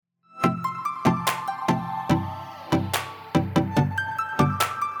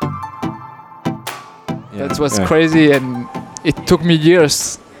It was crazy, and it took me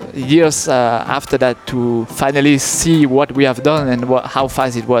years after that to finally see what we have done and how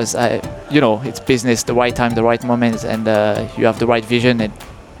fast it was. It's business, the right time, the right moment, and you have the right vision, and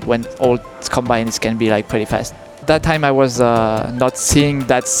when all combined, it can be like pretty fast. That time I was not seeing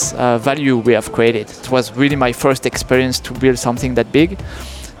that value we have created. It was really my first experience to build something that big.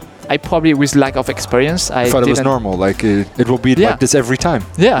 I probably, with lack of experience, I thought it was normal, like it will be like this every time.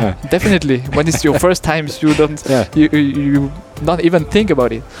 Yeah, definitely. When it's your first time, you don't, you not even think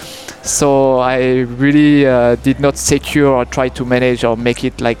about it. So I really did not secure or try to manage or make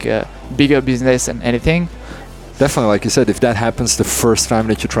it like a bigger business and anything. Definitely, like you said, if that happens the first time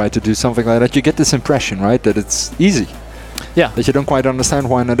that you try to do something like that, you get this impression, right, that it's easy. Yeah. That you don't quite understand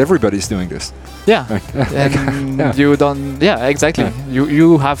why not everybody's doing this. Yeah. And you don't. Yeah, exactly. Yeah.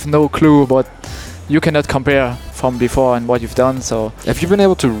 You have no clue, but you cannot compare from before and what you've done. So. Have you been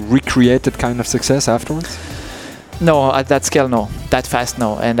able to recreate that kind of success afterwards? No, at that scale, no. That fast,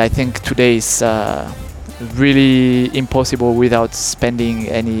 no. And I think today is really impossible without spending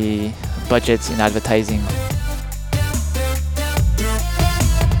any budgets in advertising.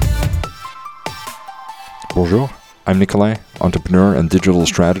 Bonjour, I'm Nikolai, entrepreneur and digital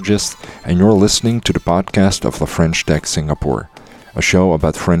strategist, and you're listening to the podcast of La French Tech Singapore, a show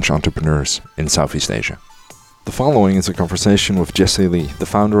about French entrepreneurs in Southeast Asia. The following is a conversation with Jesse Lee, the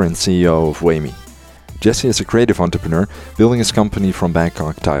founder and CEO of Wayme. Jesse is a creative entrepreneur building his company from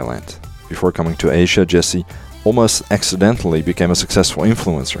Bangkok, Thailand. Before coming to Asia, Jesse almost accidentally became a successful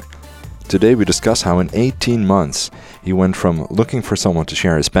influencer. Today we discuss how in 18 months he went from looking for someone to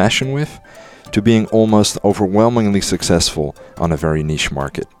share his passion with to being almost overwhelmingly successful on a very niche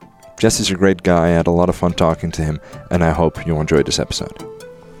market. Jesse's a great guy, I had a lot of fun talking to him, and I hope you'll enjoy this episode.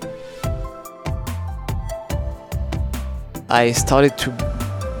 I started to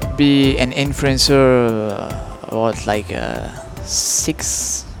be an influencer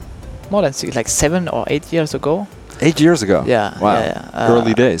like 7 or 8 years ago. 8 years ago? Yeah. Wow. Yeah,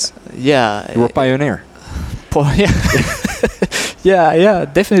 early days. Yeah. You were a pioneer. Yeah,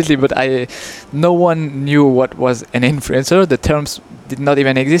 definitely. But no one knew what was an influencer. The terms did not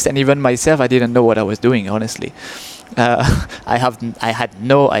even exist, and even myself, I didn't know what I was doing. Honestly, I had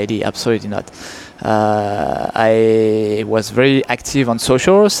no idea. Absolutely not. I was very active on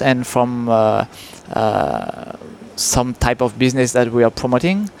socials and from some type of business that we are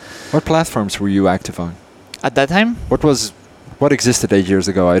promoting. What platforms were you active on at that time? What existed 8 years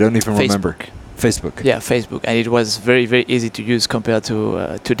ago? I don't even remember. Facebook. Yeah, Facebook, and it was very, very easy to use compared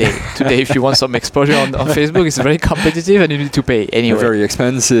to today. Today, if you want some exposure on Facebook, it's very competitive, and you need to pay anyway. They're very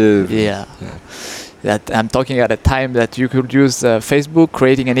expensive. Yeah. That I'm talking at a time that you could use Facebook,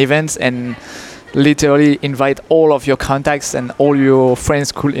 creating an event, and literally invite all of your contacts, and all your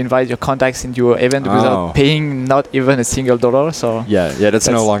friends could invite your contacts into your event without paying not even a single $1. So that's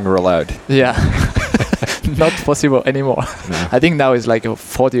no longer allowed. Yeah. Not possible anymore. No. I think now it's like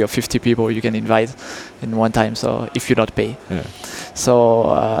 40 or 50 people you can invite in one time. So if you not pay, so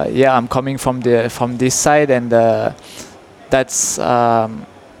I'm coming from this side, and that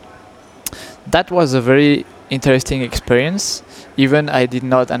was a very interesting experience. Even I did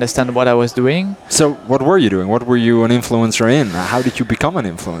not understand what I was doing. So what were you doing? What were you an influencer in? How did you become an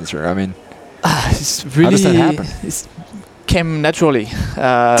influencer? I mean, it's really, how does that happen? Came naturally.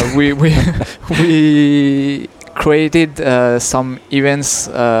 We created some events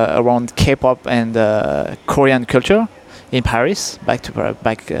around K-pop and Korean culture in Paris. Back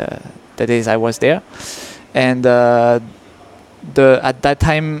the days I was there, and at that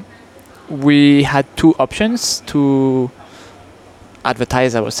time we had two options to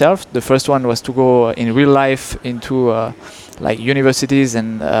advertise ourselves. The first one was to go in real life into like universities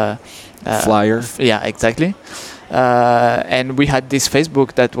and flyer. Yeah, exactly. And we had this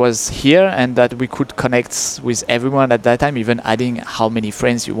Facebook that was here, and that we could connect with everyone at that time, even adding how many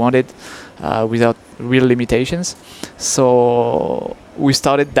friends you wanted without real limitations. So we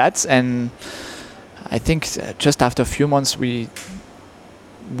started that, and I think just after a few months we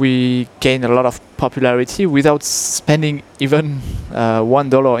gained a lot of popularity without spending even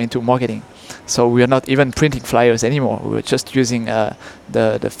 $1 into marketing. So we are not even printing flyers anymore. We were just using the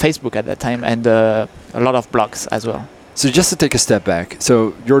Facebook at that time, and a lot of blogs as well. So just to take a step back,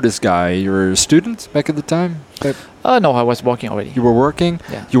 so you're this guy, you're a student back at the time? No, I was working already. You were working?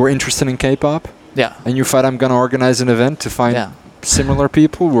 Yeah. You were interested in K-pop? Yeah. And you thought, I'm going to organize an event to find similar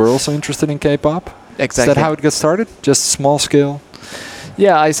people who are also interested in K-pop? Exactly. Is that how it got started? Just small scale?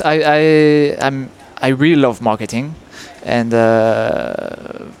 Yeah, I really love marketing, and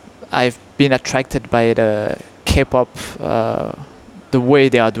I've been attracted by the K-pop the way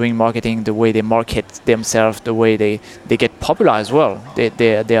they are doing marketing, the way they market themselves, the way they get popular as well.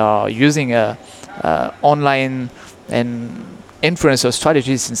 They are using online and influencer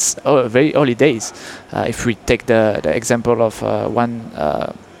strategies since very early days. If we take the example of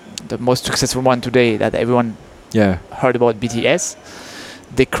the most successful one today that everyone heard about, BTS,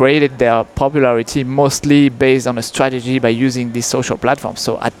 they created their popularity mostly based on a strategy by using these social platforms.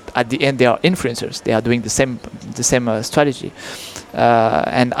 So at the end, they are influencers. They are doing the same strategy.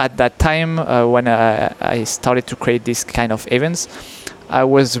 And at that time, when I started to create this kind of events, I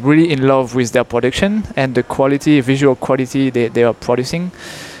was really in love with their production and the quality, visual quality they are producing.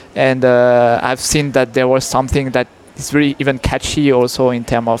 And I've seen that there was something that is really even catchy also in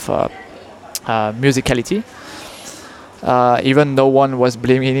terms of musicality. Even no one was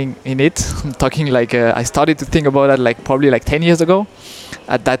believing in it. I'm talking like I started to think about that like probably like 10 years ago.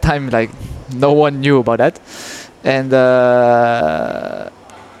 At that time, like no one knew about that. And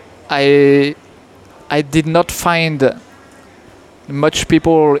I did not find much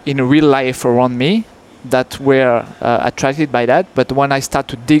people in real life around me that were attracted by that. But when I start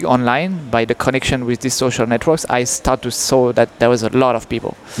to dig online by the connection with these social networks, I start to saw that there was a lot of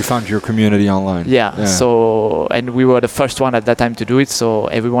people. You found your community online. Yeah. So, and we were the first one at that time to do it. So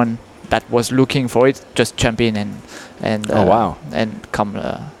everyone that was looking for it just jump in and oh wow, and come.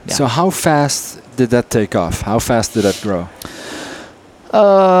 So how fast did that take off? How fast did that grow?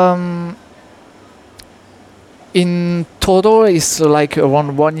 In total, it's like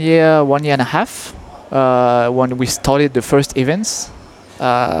around 1 year and a half when we started the first events.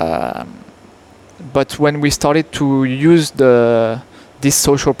 But when we started to use these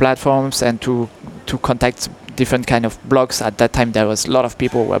social platforms and to contact different kind of blogs, at that time there was a lot of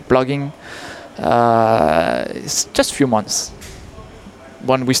people who were blogging. It's just a few months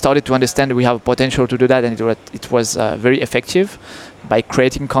when we started to understand we have potential to do that, and it was very effective by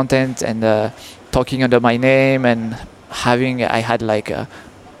creating content and talking under my name and I had like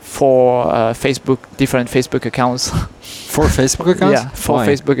 4 different Facebook accounts. 4 Facebook accounts? Yeah, 4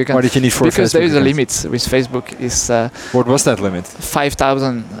 Facebook accounts. Why did you need 4 because Facebook there is a accounts? limit with Facebook. Is what was that limit?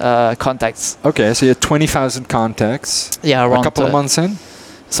 5,000 contacts. Okay, so you had 20,000 contacts. Yeah, around a couple of months in.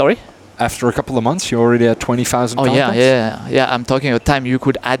 Sorry. After a couple of months, you already had 20,000 contacts? Yeah. I'm talking about time you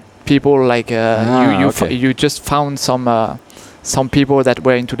could add people like you just found some people that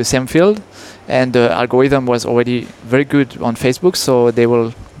were into the same field, and the algorithm was already very good on Facebook, so they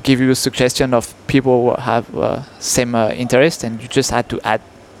will give you a suggestion of people who have same interest, and you just had to add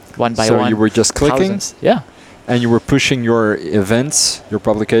one by one. So you were just clicking? Thousands. Yeah. And you were pushing your events, your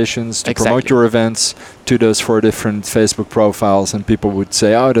publications, to promote Exactly. your events to those 4 different Facebook profiles, and people would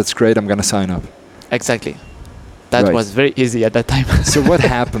say, oh, that's great, I'm going to sign up. Exactly. That Right. was very easy at that time. So what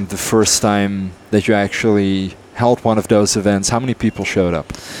happened the first time that you actually held one of those events? How many people showed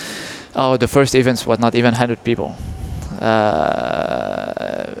up? Oh, the first events was not even 100 people.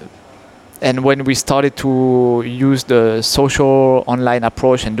 And when we started to use the social online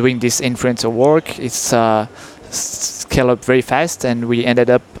approach and doing this influencer work, it's scaled up very fast, and we ended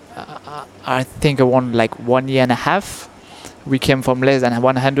up, I think, around like 1 year and a half. We came from less than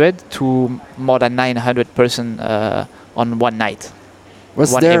 100 to more than 900 person on one night.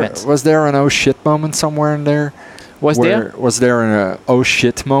 Was there an oh shit moment somewhere in there? Was there an oh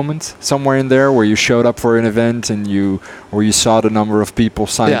shit moment somewhere in there where you showed up for an event and where you saw the number of people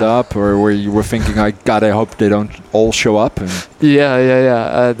signed up, or where you were thinking, I hope they don't all show up? And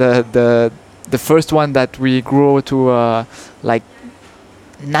The first one that we grew to like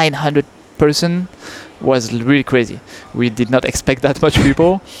 900 person was really crazy. We did not expect that much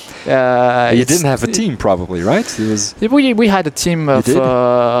people. You didn't have a team, probably, right? We had a team of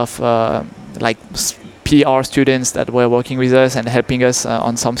like PR students that were working with us and helping us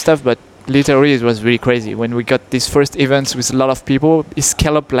on some stuff, but literally it was really crazy. When we got these first events with a lot of people, it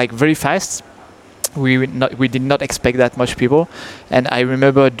scaled up like very fast. We did not expect that much people, and I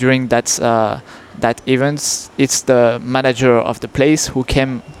remember during that event, it's the manager of the place who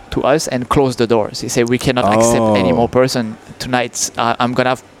came to us and closed the doors. He said, we cannot accept any more person tonight. I'm gonna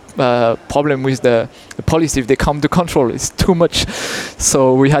have problem with the police if they come to control. It's too much.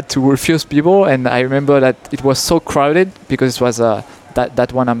 So we had to refuse people, and I remember that it was so crowded because it was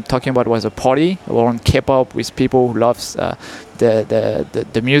that one I'm talking about was a party around K-pop with people who loves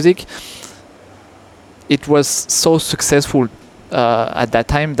the music. It was so successful at that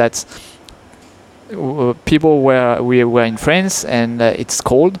time that we were in France, and it's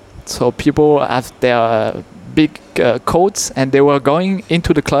cold, so people have their big coats, and they were going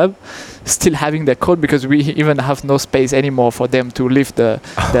into the club still having their coat because we even have no space anymore for them to lift the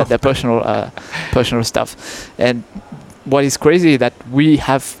personal stuff. And what is crazy that we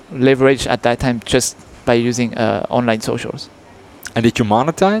have leverage at that time just by using online socials. And did you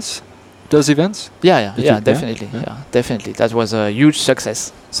monetize those events? Yeah, Did you? definitely. Yeah. Yeah, definitely. That was a huge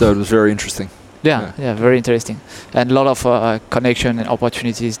success. So it was very interesting. Yeah, very interesting, and a lot of connection and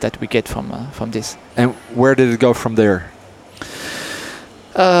opportunities that we get from this. And where did it go from there?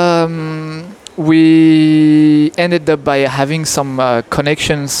 We ended up by having some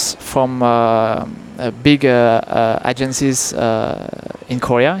connections from big agencies in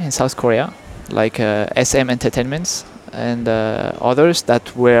Korea, in South Korea, like SM Entertainments and others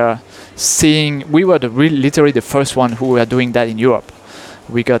that were seeing. We were literally the first one who were doing that in Europe.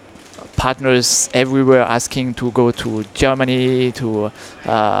 We got partners everywhere asking to go to Germany, to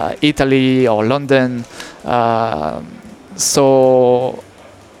Italy or London. So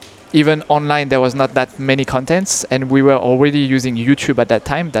even online there was not that many contents, and we were already using YouTube at that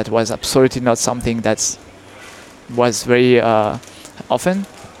time. That was absolutely not something that was very often.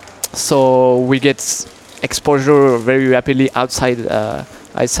 So we get exposure very rapidly outside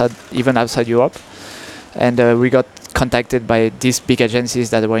Europe, and we got contacted by these big agencies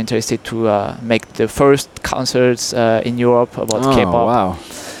that were interested to make the first concerts in Europe about K-pop.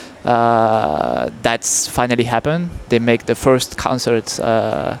 Wow. That's finally happened. They make the first concert,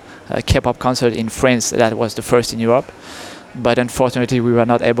 K-pop concert in France. That was the first in Europe. But unfortunately, we were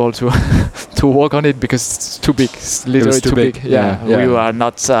not able to to work on it because it's too big. It's literally too big. Yeah. We were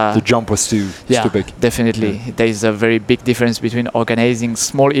not. The jump was too big. Definitely. Yeah. There is a very big difference between organizing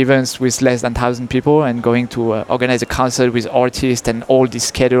small events with less than 1,000 people and going to organize a concert with artists and all these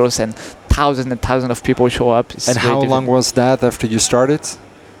schedules and thousands and thousands of people show up. It's and how long was that after you started?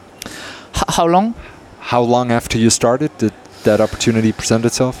 How long? How long after you started did that opportunity present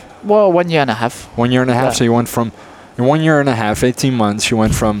itself? Well, 1 year and a half. 1 year and a half. Yeah. So you went from, in 1 year and a half, 18 months, you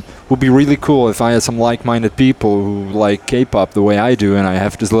went from, would be really cool if I had some like-minded people who like K-pop the way I do, and I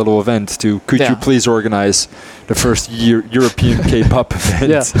have this little event, to could you please organize the first European K-pop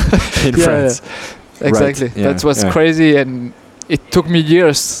event in France? Yeah. Exactly. Right. That was crazy, and it took me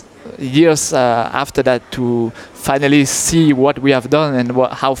years after that to finally see what we have done and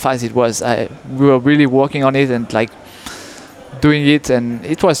how fast it was. We were really working on it and like doing it, and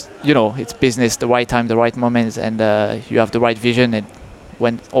it was, it's business, the right time, the right moment, and you have the right vision, and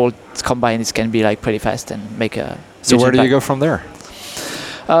when all combined, it can be like pretty fast and make a So huge where do you impact. go from there?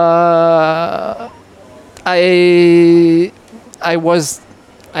 I was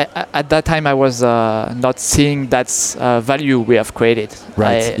at that time I was not seeing that value we have created.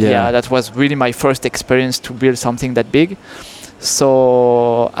 Right. That was really my first experience to build something that big.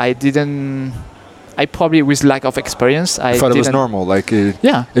 So I probably, with lack of experience, I thought it was normal. Like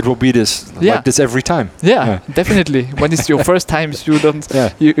it will be this like this every time. Yeah, definitely. When it's your first time, you don't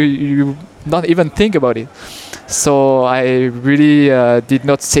you not even think about it. So I really did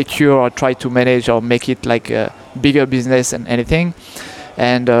not secure or try to manage or make it like a bigger business and anything.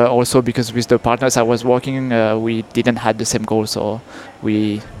 And also because with the partners I was working, we didn't have the same goal, so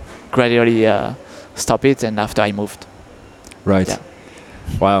we gradually stopped it. And after I moved. Right. Yeah.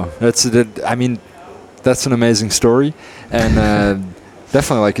 Wow. That's an amazing story, and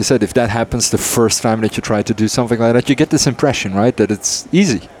definitely, like you said, if that happens the first time that you try to do something like that, you get this impression, right, that it's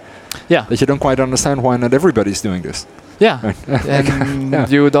easy. Yeah. That you don't quite understand why not everybody's doing this. Yeah. And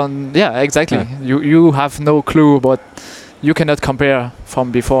you don't. Yeah, exactly. Yeah. You have no clue, but you cannot compare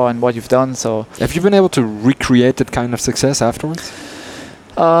from before and what you've done. So. Have you been able to recreate that kind of success afterwards?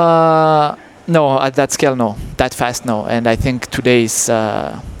 No, at that scale, no. That fast, no. And I think today is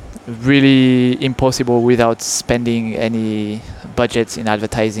really impossible without spending any budgets in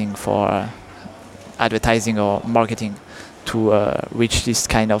advertising for advertising or marketing to reach this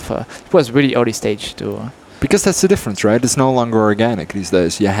kind of. It was really early stage to. Because that's the difference, right? It's no longer organic these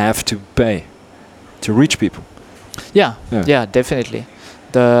days. You have to pay to reach people. Yeah, definitely.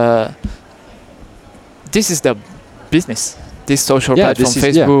 This is the business. This social platform,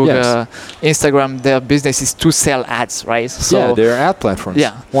 Facebook, Instagram, their business is to sell ads, right? So they're ad platforms.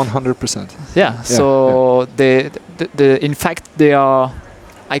 Yeah, 100%. Yeah. So the in fact they are,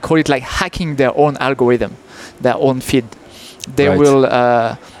 I call it like hacking their own algorithm, their own feed. They will,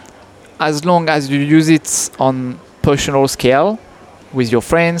 as long as you use it on personal scale, with your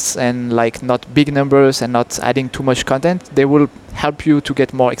friends and like not big numbers and not adding too much content, they will help you to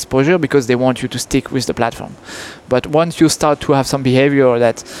get more exposure because they want you to stick with the platform. But once you start to have some behavior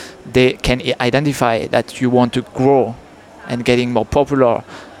that they can identify that you want to grow and getting more popular,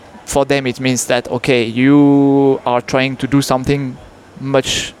 for them it means that, okay, you are trying to do something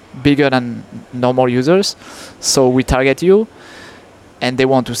much bigger than normal users, so we target you and they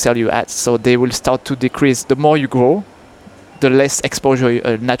want to sell you ads. So they will start to decrease. The more you grow, the less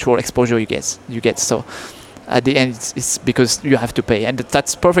exposure, natural exposure you get. So at the end, it's because you have to pay, and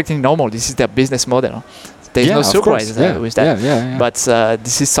that's perfectly normal. This is their business model. There's no surprise with that. Yeah. But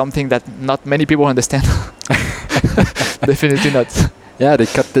this is something that not many people understand. Definitely not. Yeah,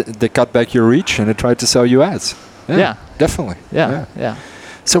 they cut back your reach and they tried to sell you ads. Yeah. Definitely. Yeah.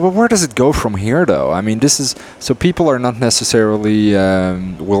 So, but where does it go from here, though? I mean, so people are not necessarily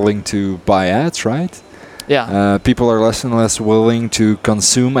willing to buy ads, right? Yeah. People are less and less willing to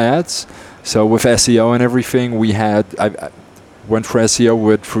consume ads. So with SEO and everything, I went for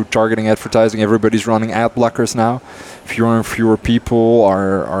SEO through targeting advertising. Everybody's running ad blockers now. Fewer and fewer people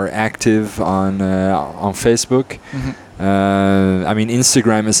are active on Facebook. Mm-hmm. I mean,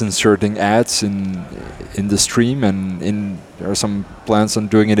 Instagram is inserting ads in the stream, and there are some plans on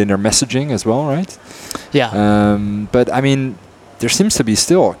doing it in their messaging as well, right? Yeah. But I mean, there seems to be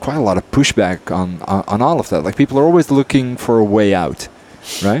still quite a lot of pushback on all of that. Like, people are always looking for a way out,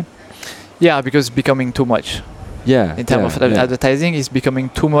 right? Yeah, because it's becoming too much. Yeah. In terms of advertising, it's becoming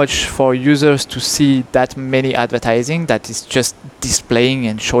too much for users to see that many advertising that is just displaying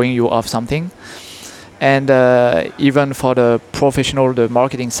and showing you off something. And even for the professional, the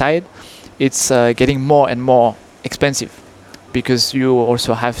marketing side, it's getting more and more expensive because you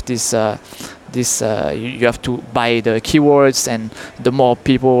also have this. You have to buy the keywords, and the more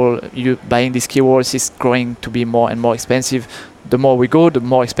people you buying these keywords is growing to be more and more expensive. The more we go, the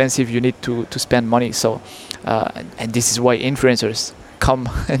more expensive you need to spend money. So, and this is why influencers come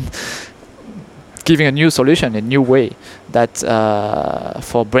and giving a new solution, a new way that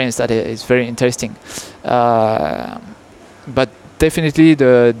for brands that is very interesting. But definitely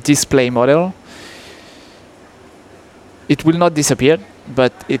the display model, it will not disappear,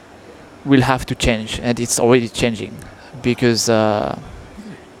 but it will have to change, and it's already changing because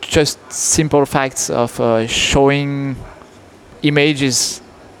just simple facts of showing images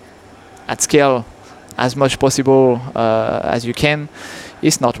at scale as much possible as you can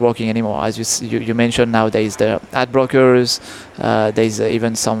is not working anymore. As you mentioned, now there is the ad blockers, there is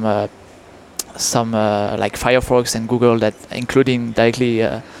even some like Firefox and Google that including directly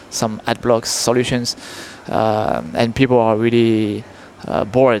some ad blocks solutions, and people are really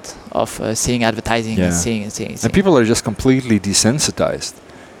bored of seeing advertising and seeing. And people are just completely desensitized,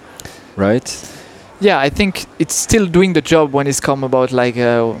 right? Yeah, I think it's still doing the job when it's come about like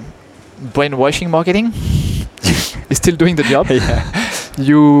brainwashing marketing. It's still doing the job.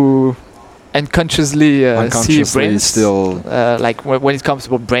 You unconsciously see brands still like when it comes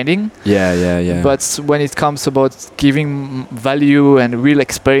about branding. Yeah. But when it comes about giving value and real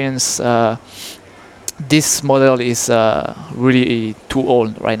experience, this model is really too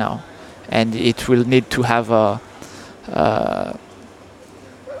old right now, and it will need to have a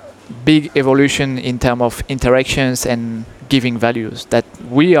big evolution in terms of interactions and giving values. That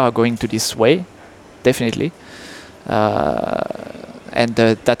we are going to this way, definitely, and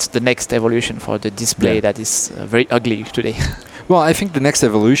that's the next evolution for the display that is very ugly today. Well, I think the next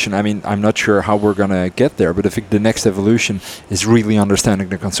evolution, I mean, I'm not sure how we're going to get there, but I think the next evolution is really understanding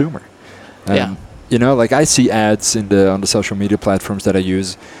the consumer. You know, like I see ads on the social media platforms that I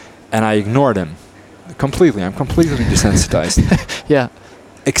use, and I ignore them completely. I'm completely desensitized. Yeah.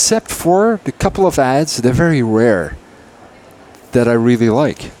 Except for the couple of ads, they're very rare, that I really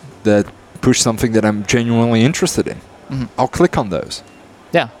like, that push something that I'm genuinely interested in. Mm-hmm. I'll click on those.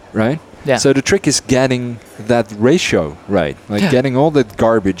 Yeah. Right? Yeah. So the trick is getting that ratio right, like getting all that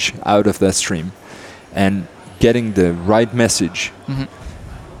garbage out of that stream and getting the right message,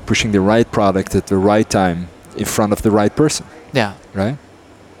 pushing the right product at the right time in front of the right person. Yeah. Right?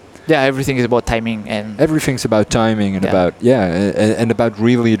 Yeah, everything is about timing, and everything's about timing and about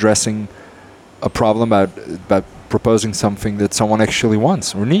really addressing a problem, about proposing something that someone actually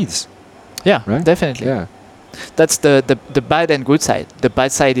wants or needs. Yeah, right? Definitely. Yeah. That's the bad and good side. The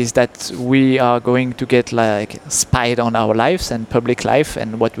bad side is that we are going to get like spied on our lives and public life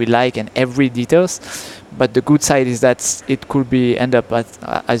and what we like and every details. But the good side is that it could be end up at,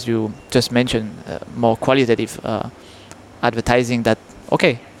 as you just mentioned, more qualitative advertising. That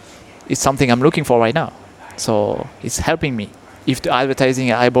it's something I'm looking for right now. So it's helping me. If the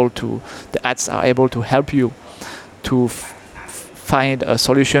advertising are able to, the ads are able to help you to find a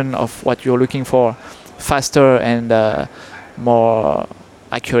solution of what you're looking for faster and more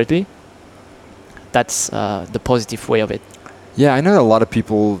accurately, that's the positive way of it. Yeah, I know a lot of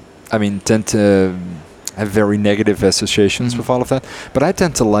people, tend to have very negative associations with all of that, but I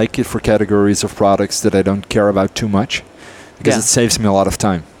tend to like it for categories of products that I don't care about too much, because it saves me a lot of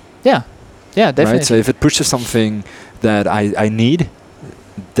time. Yeah, definitely. Right? So if it pushes something that I need,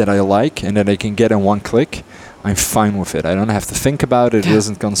 that I like and that I can get in one click, I'm fine with it. I don't have to think about it. It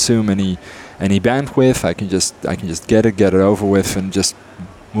doesn't consume any bandwidth. I can just get it over with, and just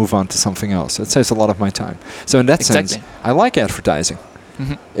move on to something else. It saves a lot of my time. So in that sense, I like advertising.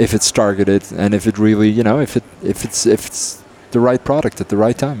 If it's targeted and if it really, if it's the right product at the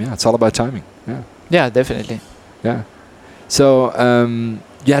right time. Yeah, it's all about timing. Yeah. Yeah, definitely. Yeah. So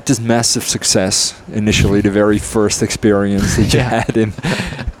you had this massive success initially, the very first experience that you had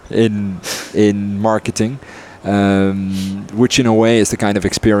in marketing, which in a way is the kind of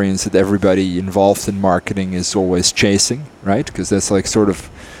experience that everybody involved in marketing is always chasing, right? Because that's like sort of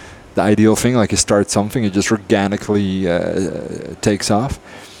the ideal thing. Like you start something, it just organically takes off.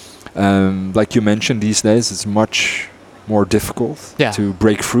 Like you mentioned, these days it's much more difficult to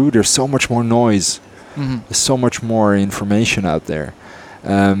break through. There's so much more noise. There's so much more information out there.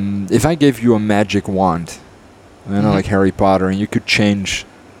 If I gave you a magic wand, like Harry Potter, and you could change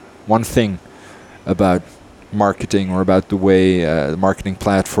one thing about marketing or about the way the marketing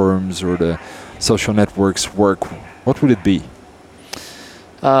platforms or the social networks work, what would it be?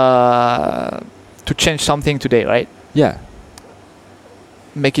 To change something today, right? Yeah.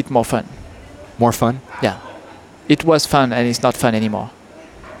 Make it more fun. More fun? Yeah. It was fun and it's not fun anymore.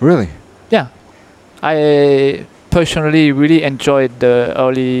 Really? Yeah. I personally really enjoyed the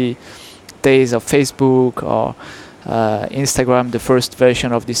early days of Facebook or Instagram, the first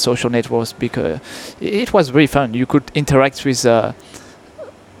version of these social networks, because it was very fun. You could interact with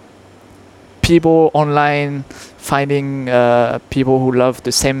people online, finding people who love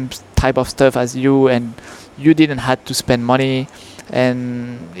the same type of stuff as you, and you didn't have to spend money,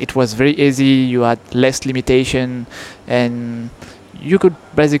 and it was very easy. You had less limitation, and you could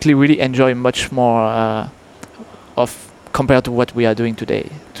basically really enjoy much more of compared to what we are doing today.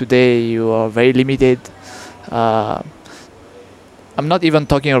 Today you are very limited. I'm not even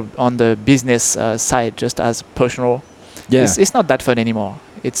talking on the business side, just as personal. Yeah. It's not that fun anymore.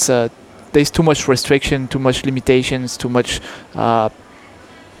 It's there's too much restriction, too much limitations, too much.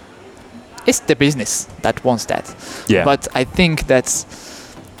 It's the business that wants that. Yeah. But I think that's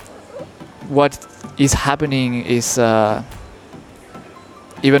what is happening is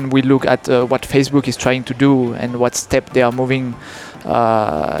even we look at what Facebook is trying to do and what step they are moving.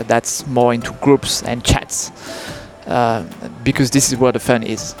 That's more into groups and chats. Because this is where the fun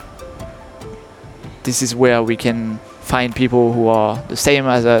is. This is where we can find people who are the same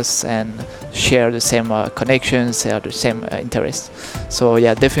as us and share the same connections, share the same interests. So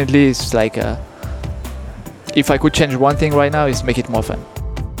yeah, definitely it's like if I could change one thing right now, is make it more fun.